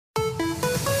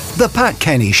The Pat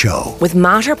Kenny Show with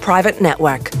Mater Private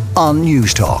Network on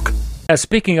News Talk.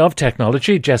 Speaking of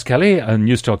technology, Jess Kelly,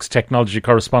 News Talk's technology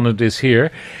correspondent, is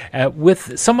here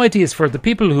with some ideas for the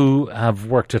people who have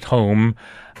worked at home.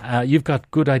 You've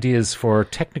got good ideas for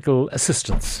technical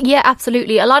assistance. Yeah,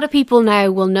 absolutely. A lot of people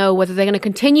now will know whether they're going to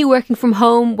continue working from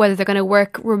home, whether they're going to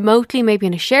work remotely, maybe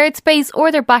in a shared space,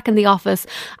 or they're back in the office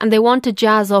and they want to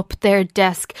jazz up their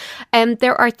desk.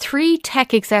 There are 3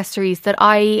 tech accessories that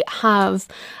I have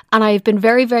and I've been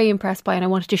very, very impressed by, and I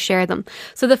wanted to share them.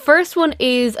 So the first one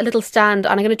is a little stand,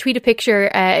 and I'm going to tweet a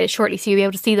picture shortly so you'll be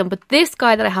able to see them. But this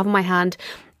guy that I have in my hand,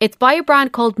 it's by a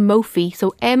brand called Mophie,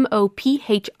 so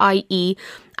Mophie,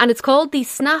 and it's called the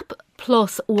Snap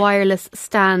Plus Wireless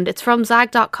Stand. It's from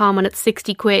Zag.com and it's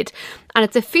 60 quid. And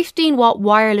it's a 15 watt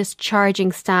wireless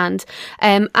charging stand.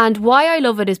 And why I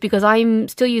love it is because I'm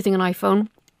still using an iPhone.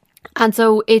 And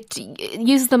so it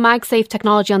uses the MagSafe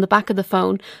technology on the back of the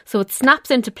phone. So it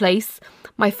snaps into place.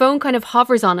 My phone kind of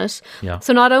hovers on it. Yeah.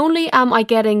 So not only am I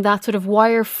getting that sort of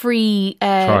wire-free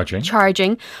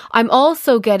charging, I'm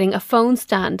also getting a phone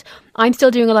stand. I'm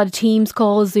still doing a lot of Teams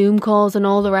calls, Zoom calls and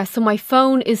all the rest. So my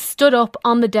phone is stood up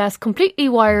on the desk completely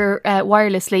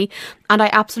wirelessly, and I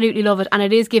absolutely love it. And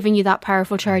it is giving you that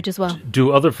powerful charge as well.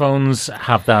 Do other phones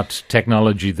have that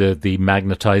technology, the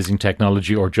magnetizing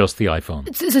technology, or just the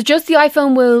iPhone? So just the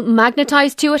iPhone will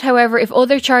magnetize to it. However, if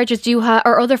other chargers do have,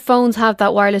 or other phones have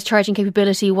that wireless charging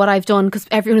capability, what I've done, because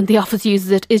everyone in the office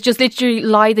uses it, is just literally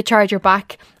lie the charger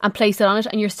back and place it on it,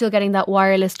 and you're still getting that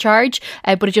wireless charge,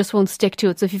 but it just won't stick to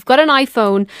it. So if you've got an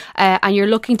iPhone and you're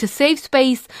looking to save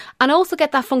space and also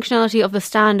get that functionality of the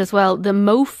stand as well, the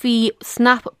Mophie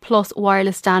Snap Plus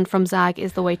wireless stand from Zag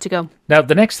is the way to go. Now,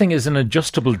 the next thing is an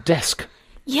adjustable desk.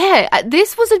 Yeah,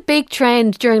 this was a big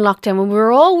trend during lockdown when we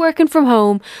were all working from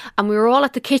home and we were all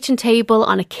at the kitchen table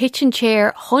on a kitchen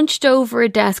chair, hunched over a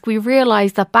desk. We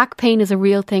realised that back pain is a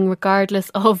real thing regardless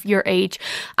of your age,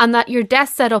 and that your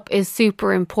desk setup is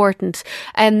super important.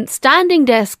 Standing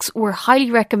desks were highly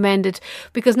recommended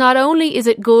because not only is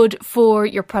it good for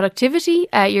your productivity,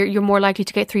 you're more likely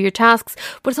to get through your tasks,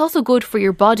 but it's also good for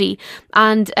your body.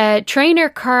 And trainer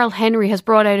Carl Henry has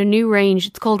brought out a new range.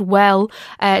 It's called Well.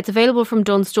 It's available from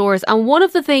Dunnes Stores, and one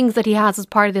of the things that he has as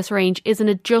part of this range is an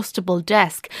adjustable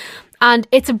desk. And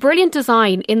it's a brilliant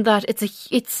design in that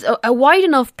it's a wide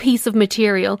enough piece of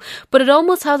material, but it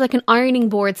almost has like an ironing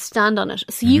board stand on it.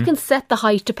 So you can set the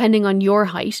height depending on your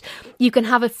height. You can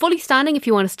have it fully standing if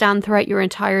you want to stand throughout your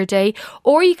entire day,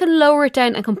 or you can lower it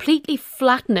down and completely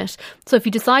flatten it. So if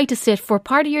you decide to sit for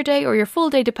part of your day or your full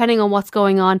day, depending on what's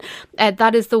going on,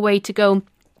 that is the way to go.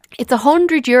 It's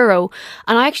 €100,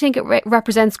 and I actually think it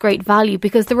represents great value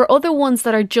because there were other ones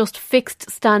that are just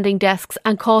fixed standing desks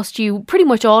and cost you pretty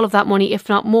much all of that money, if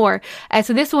not more.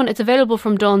 So this one, it's available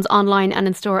from Dunnes online and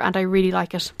in store, and I really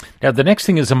like it. Now, the next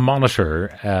thing is a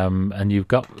monitor, and you've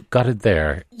got it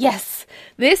there. Yes,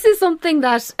 this is something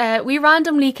that we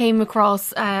randomly came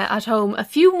across at home a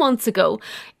few months ago.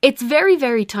 It's very,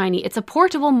 very tiny. It's a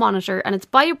portable monitor, and it's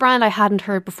by a brand I hadn't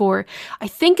heard before. I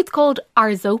think it's called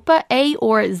Arzopa, A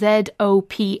or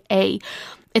ZOPA.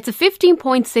 It's a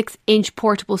 15.6 inch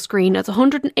portable screen. It's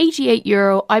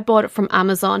 €188. I bought it from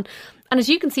Amazon. And as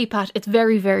you can see, Pat, it's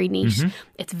very, very neat.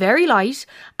 It's very light.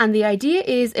 And the idea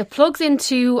is it plugs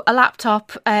into a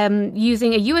laptop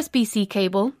using a USB-C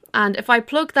cable. And if I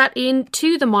plug that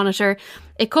into the monitor,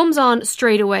 it comes on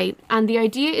straight away. And the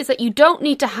idea is that you don't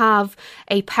need to have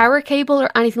a power cable or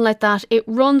anything like that. It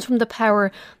runs from the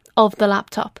power of the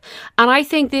laptop. And I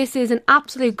think this is an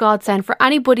absolute godsend for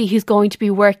anybody who's going to be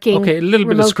working. Okay, a little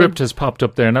remotely. bit of script has popped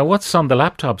up there. Now, what's on the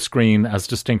laptop screen as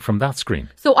distinct from that screen?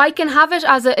 So I can have it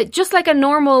as just like a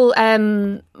normal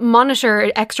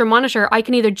monitor, extra monitor. I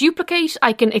can either duplicate,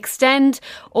 I can extend,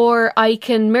 or I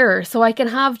can mirror. So I can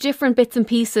have different bits and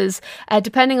pieces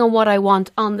depending on what I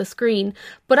want on the screen.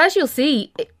 But as you'll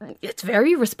see, it's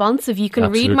very responsive. You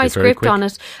can read my script on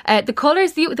it. The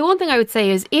colours, the one thing I would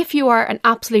say is if you are an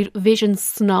absolute vision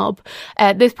snob,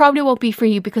 this probably won't be for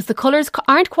you because the colours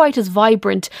aren't quite as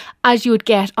vibrant as you would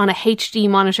get on a HD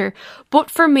monitor.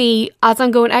 But for me, as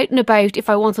I'm going out and about, if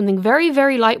I want something very,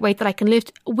 very lightweight that I can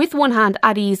lift with one hand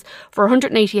at ease for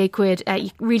 188 quid,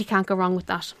 you really can't go wrong with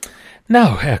that.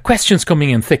 Now, questions coming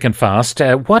in thick and fast.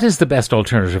 What is the best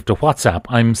alternative to WhatsApp?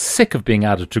 I'm sick of being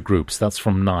added to groups. That's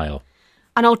from Niall.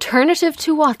 An alternative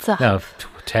to WhatsApp? No,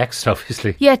 text,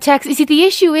 obviously. Yeah, text. You see, the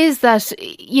issue is that,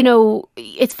 you know,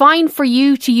 it's fine for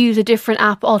you to use a different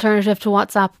app alternative to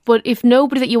WhatsApp, but if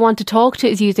nobody that you want to talk to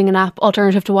is using an app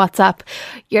alternative to WhatsApp,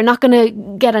 you're not going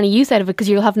to get any use out of it because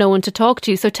you'll have no one to talk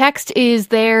to. So text is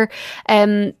there.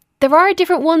 There are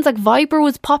different ones, like Viber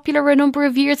was popular a number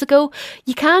of years ago.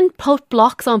 You can put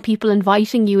blocks on people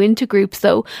inviting you into groups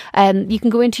though. You can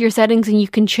go into your settings and you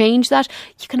can change that.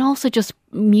 You can also just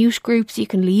mute groups, you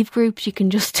can leave groups, you can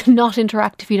just not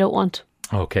interact if you don't want.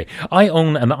 Okay. I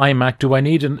own an iMac. Do I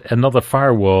need another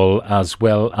firewall as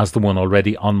well as the one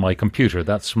already on my computer?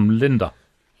 That's from Linda.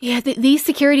 Yeah, these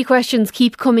security questions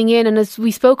keep coming in, and as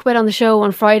we spoke about on the show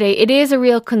on Friday, it is a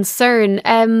real concern.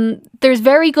 There's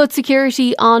very good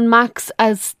security on Macs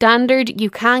as standard. You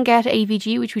can get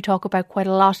AVG, which we talk about quite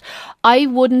a lot. I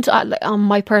wouldn't, on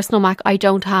my personal Mac, I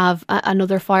don't have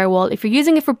another firewall. If you're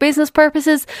using it for business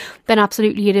purposes, then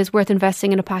absolutely it is worth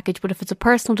investing in a package. But if it's a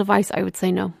personal device, I would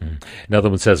say no. Another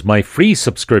one says, my free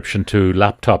subscription to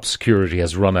laptop security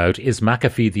has run out. Is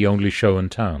McAfee the only show in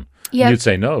town? Yeah. You'd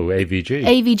say no, AVG.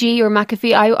 AVG or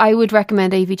McAfee. I would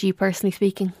recommend AVG, personally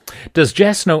speaking. Does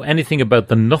Jess know anything about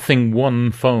the Nothing One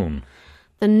phone?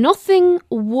 The Nothing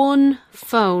One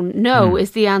phone, no,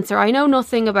 is the answer. I know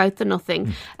nothing about the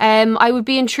Nothing. I would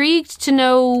be intrigued to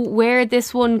know where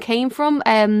this one came from.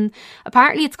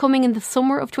 Apparently it's coming in the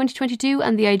summer of 2022,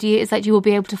 and the idea is that you will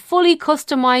be able to fully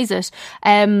customise it.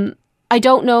 I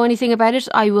don't know anything about it.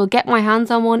 I will get my hands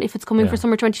on one if it's coming for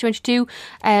summer 2022.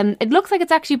 It looks like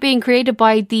it's actually being created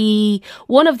by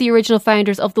one of the original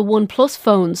founders of the OnePlus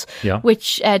phones,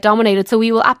 which dominated. So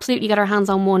we will absolutely get our hands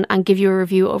on one and give you a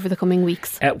review over the coming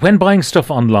weeks. When buying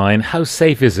stuff online, how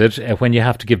safe is it when you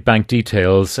have to give bank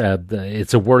details?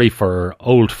 It's a worry for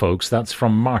old folks. That's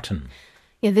from Martin.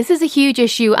 Yeah, this is a huge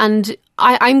issue, and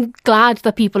I'm glad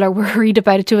that people are worried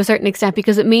about it to a certain extent,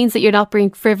 because it means that you're not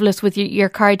being frivolous with your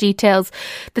card details.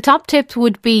 The top tip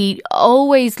would be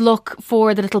always look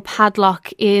for the little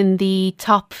padlock in the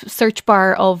top search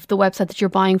bar of the website that you're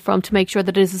buying from to make sure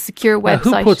that it is a secure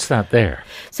website. Who puts that there?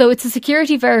 So it's a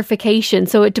security verification.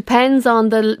 So it depends on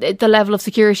the level of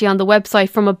security on the website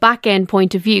from a back-end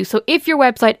point of view. So if your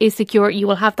website is secure, you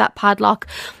will have that padlock.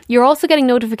 You're also getting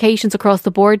notifications across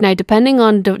the board now, depending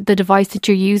on the device that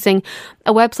you're using.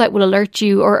 A website will alert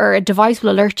you, or a device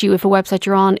will alert you if a website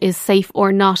you're on is safe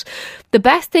or not. The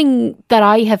best thing that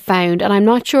I have found, and I'm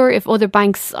not sure if other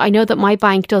banks, I know that my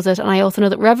bank does it, and I also know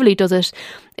that Revolut does it,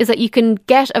 is that you can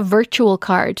get a virtual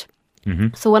card.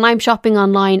 So when I'm shopping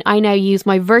online, I now use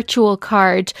my virtual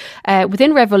card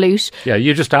within Revolut. Yeah,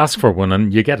 you just ask for one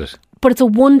and you get it. But it's a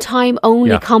one-time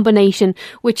only combination,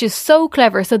 which is so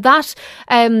clever. So that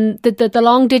the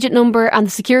long digit number and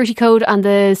the security code and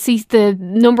the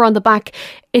number on the back,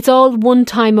 it's all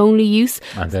one-time only use.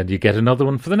 And then you get another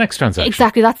one for the next transaction.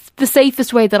 Exactly. That's the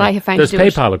safest way that I have found to do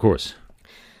There's PayPal, of course.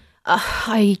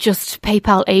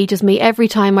 PayPal ages me. Every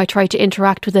time I try to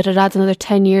interact with it, it adds another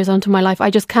 10 years onto my life.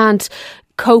 I just can't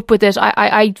cope with it.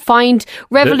 I find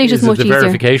Revolut is much easier. Is it the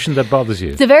verification that bothers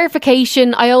you? The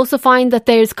verification. I also find that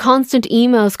there's constant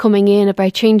emails coming in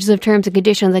about changes of terms and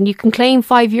conditions, and you can claim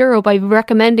 €5 by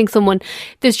recommending someone.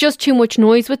 There's just too much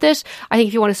noise with it. I think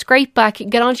if you want to scrape back,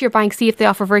 get onto your bank, see if they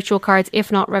offer virtual cards.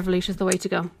 If not, Revolut is the way to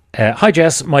go. Hi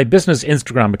Jess, my business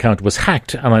Instagram account was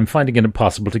hacked and I'm finding it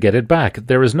impossible to get it back.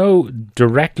 There is no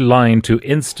direct line to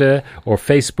Insta or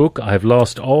Facebook. I've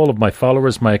lost all of my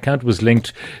followers. My account was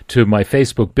linked to my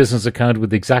Facebook business account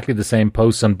with exactly the same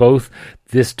posts on both.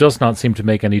 This does not seem to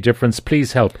make any difference.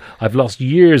 Please help. I've lost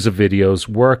years of videos,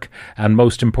 work, and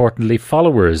most importantly,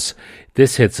 followers.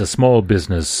 This hits a small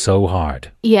business so hard.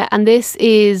 Yeah, and this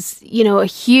is, a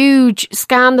huge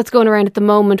scam that's going around at the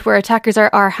moment where attackers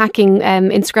are hacking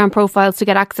Instagram profiles to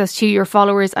get access to your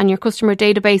followers and your customer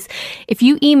database. If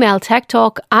you email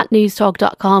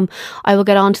techtalk@newstalk.com, I will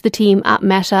get on to the team at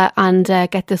Meta and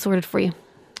get this sorted for you.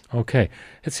 Okay.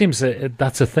 It seems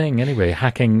that's a thing anyway,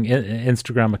 hacking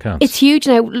Instagram accounts. It's huge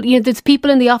now. There's people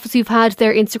in the office who've had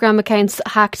their Instagram accounts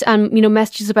hacked and,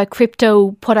 messages about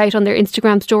crypto put out on their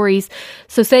Instagram stories.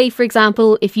 So say, for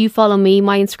example, if you follow me,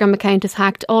 my Instagram account is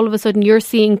hacked. All of a sudden you're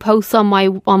seeing posts on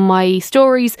my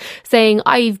stories saying,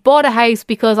 I've bought a house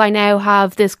because I now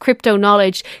have this crypto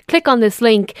knowledge. Click on this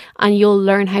link and you'll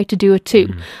learn how to do it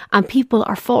too. And people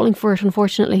are falling for it,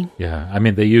 unfortunately. Yeah. I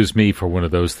mean, they use me for one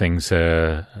of those things.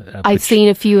 I've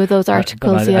seen a few of those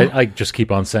articles. I just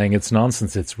keep on saying it's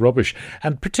nonsense, it's rubbish,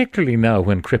 and particularly now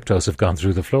when cryptos have gone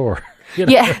through the floor.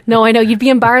 Yeah, no, I know. You'd be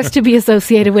embarrassed to be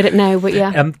associated with it now, but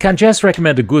yeah. Can Jess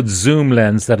recommend a good zoom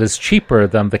lens that is cheaper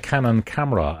than the Canon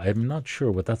camera? I'm not sure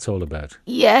what that's all about.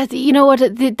 Yeah, you know what?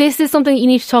 This is something you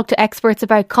need to talk to experts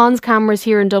about. Con's cameras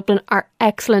here in Dublin are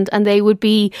excellent and they would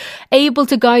be able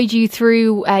to guide you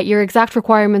through your exact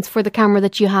requirements for the camera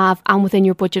that you have and within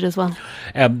your budget as well.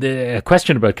 The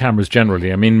question about cameras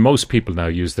generally, I mean, most people now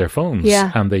use their phones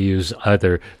and they use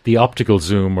either the optical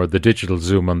zoom or the digital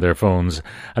zoom on their phones,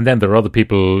 and then there are other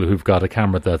people who've got a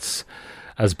camera that's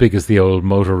as big as the old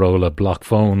Motorola block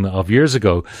phone of years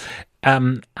ago.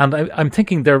 And I'm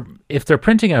thinking if they're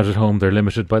printing out at home, they're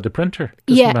limited by the printer.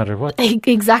 Doesn't matter what.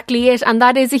 Exactly it. And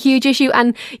that is a huge issue.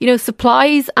 And,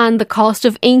 supplies and the cost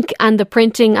of ink and the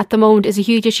printing at the moment is a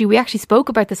huge issue. We actually spoke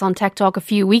about this on Tech Talk a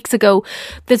few weeks ago.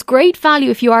 There's great value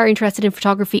if you are interested in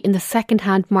photography in the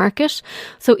second-hand market.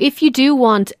 So if you do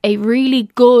want a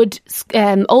really good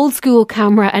old school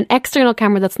camera, an external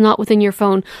camera that's not within your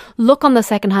phone, look on the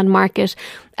second-hand market.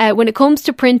 When it comes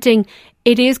to printing,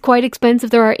 it is quite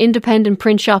expensive. There are independent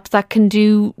print shops that can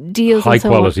do deals. High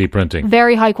quality printing.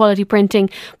 Very high quality printing,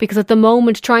 because at the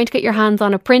moment, trying to get your hands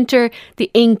on a printer,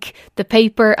 the ink, the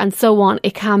paper and so on,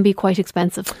 it can be quite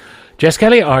expensive. Jess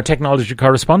Kelly, our technology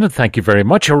correspondent, thank you very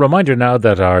much. A reminder now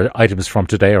that our items from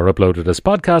today are uploaded as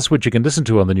podcasts, which you can listen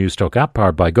to on the Newstalk app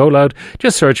powered by GoLoud.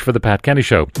 Just search for The Pat Kenny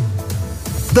Show.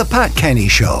 The Pat Kenny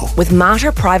Show. With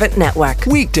Matter Private Network.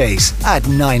 Weekdays at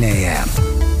 9 a.m.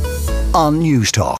 on Newstalk.